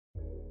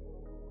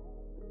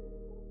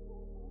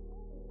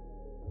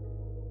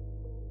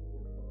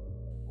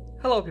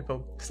Hello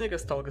people,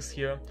 Sneakers Talkers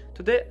here.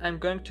 Today I'm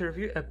going to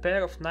review a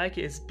pair of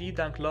Nike SB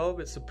Dunk Low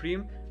with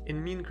Supreme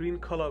in mean green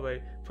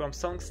colorway from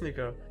Song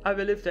Sneaker. I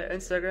will leave their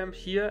Instagram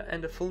here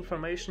and the full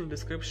information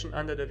description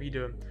under the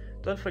video.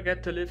 Don't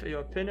forget to leave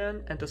your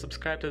opinion and to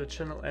subscribe to the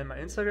channel and my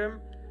Instagram.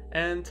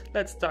 And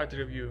let's start the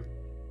review.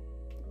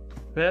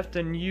 We have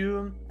the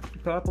new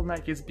purple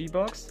Nike SB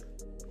box.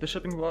 The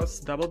shipping was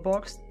double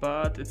boxed,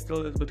 but it's still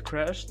a little bit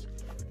crashed.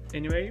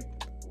 Anyway,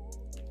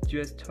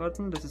 US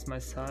 13, this is my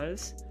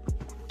size.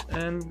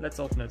 And let's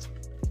open it.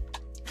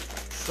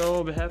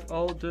 So we have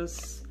all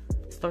this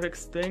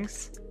StockX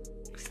things,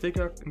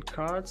 sticker and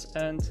cards,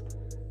 and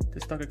the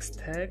StockX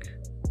tag.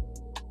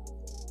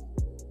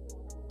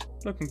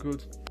 Looking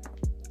good.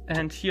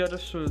 And here are the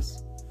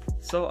shoes.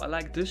 So I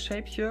like this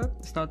shape here.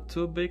 It's not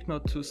too big,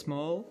 not too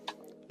small.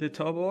 The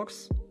toe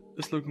box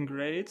is looking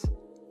great.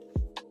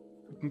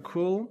 Looking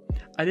cool.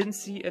 I didn't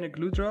see any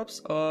glue drops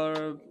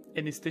or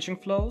any stitching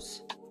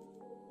flows.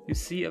 You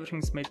see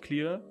everything's made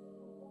clear.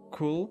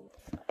 Cool.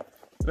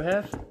 We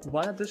have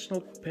one additional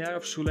pair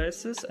of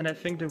shoelaces, and I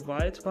think the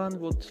white one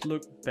would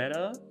look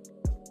better,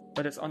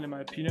 but that's only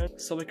my opinion,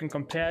 so we can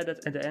compare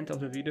that at the end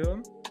of the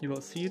video. You will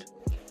see it.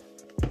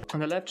 On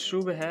the left shoe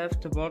we have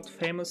the world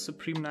famous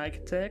Supreme Nike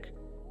tag,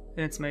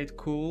 and it's made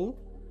cool.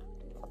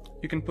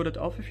 You can put it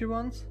off if you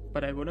want,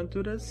 but I wouldn't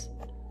do this.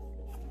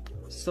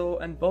 So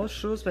in both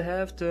shoes we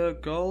have the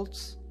gold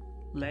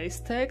lace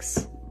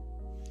tags,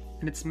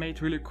 and it's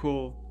made really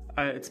cool.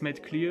 It's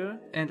made clear,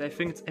 and I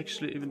think it's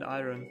actually even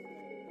iron.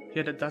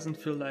 Yeah, that doesn't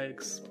feel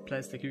like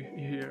plastic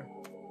here.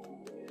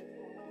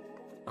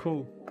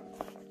 Cool.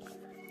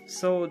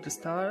 So the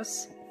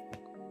stars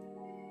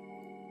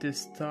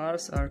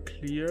are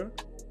clear.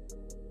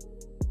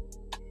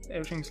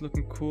 Everything's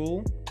looking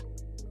cool.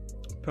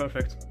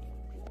 Perfect.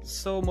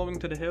 So moving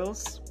to the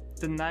heels,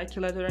 the Nike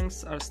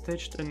letterings are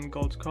stitched in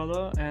gold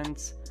color and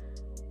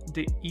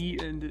the E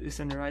is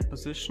in the right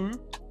position.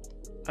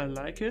 I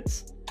like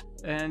it,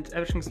 and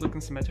everything's looking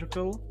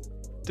symmetrical.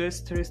 These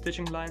three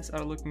stitching lines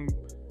are looking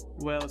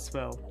well as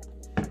well.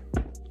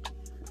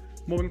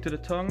 Moving to the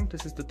tongue,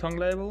 this is the tongue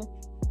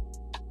label,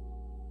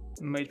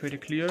 made pretty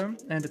clear,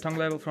 and the tongue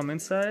label from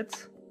inside.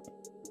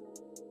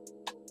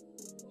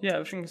 Yeah,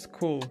 everything is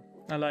cool,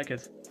 I like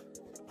it.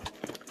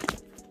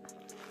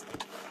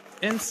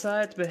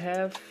 Inside we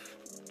have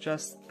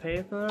just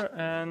paper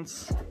and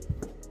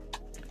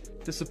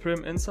the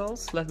Supreme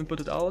insoles. Let me put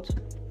it out.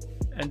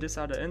 And these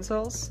are the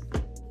insoles.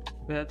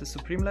 We have the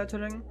Supreme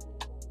lettering.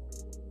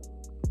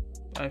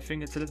 I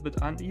think it's a little bit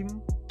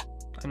uneven,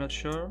 I'm not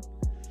sure.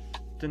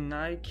 The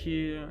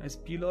Nike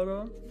SB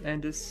logo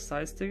and this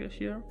size sticker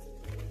here.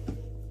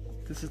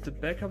 This is the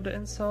back of the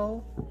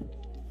insole.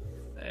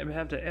 And we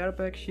have the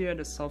airbag here,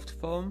 the soft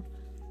foam,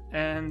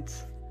 and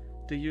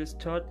the US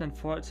 13 and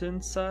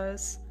 14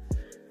 size.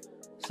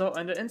 So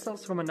and the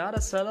insoles from another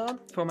seller,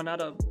 from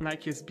another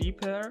Nike SB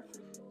pair,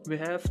 we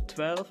have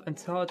 12 and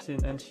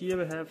 13, and here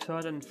we have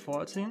 13 and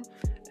 14,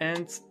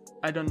 and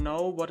I don't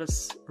know what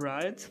is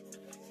right,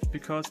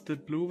 because the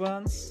blue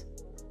ones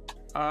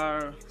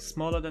are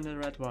smaller than the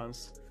red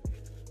ones.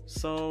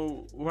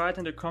 So write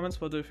in the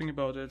comments what do you think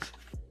about it.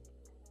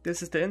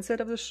 This is the inside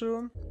of the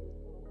shoe.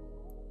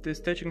 The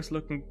stitching is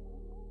looking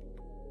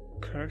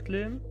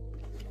correctly.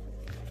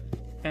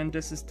 And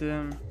this is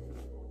the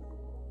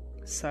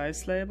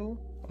size label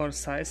or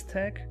size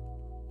tag.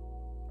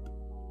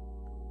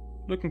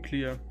 Looking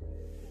clear.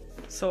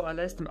 So I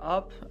laced them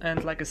up,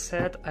 and like I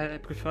said, I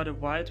prefer the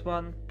white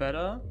one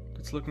better.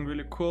 It's looking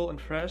really cool and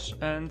fresh,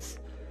 and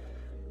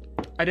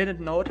I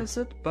didn't notice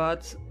it,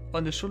 but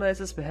on the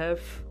shoelaces we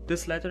have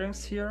these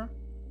letterings here,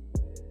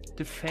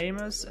 the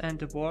famous and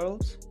the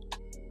world.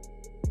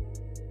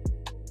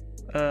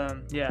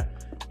 Yeah,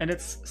 and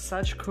it's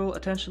such cool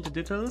attention to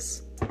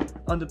details.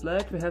 On the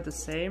black we have the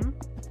same.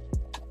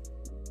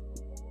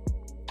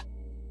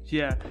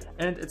 Yeah,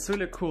 and it's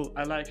really cool,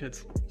 I like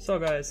it. So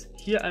guys,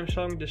 here I'm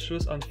showing the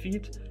shoes on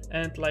feet,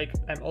 and like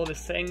I'm always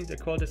saying, the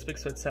quality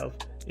speaks for itself.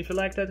 If you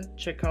like that,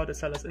 check out the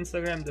seller's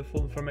Instagram, the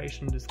full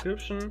information in the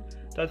description.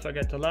 Don't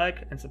forget to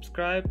like and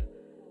subscribe,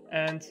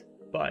 and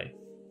bye.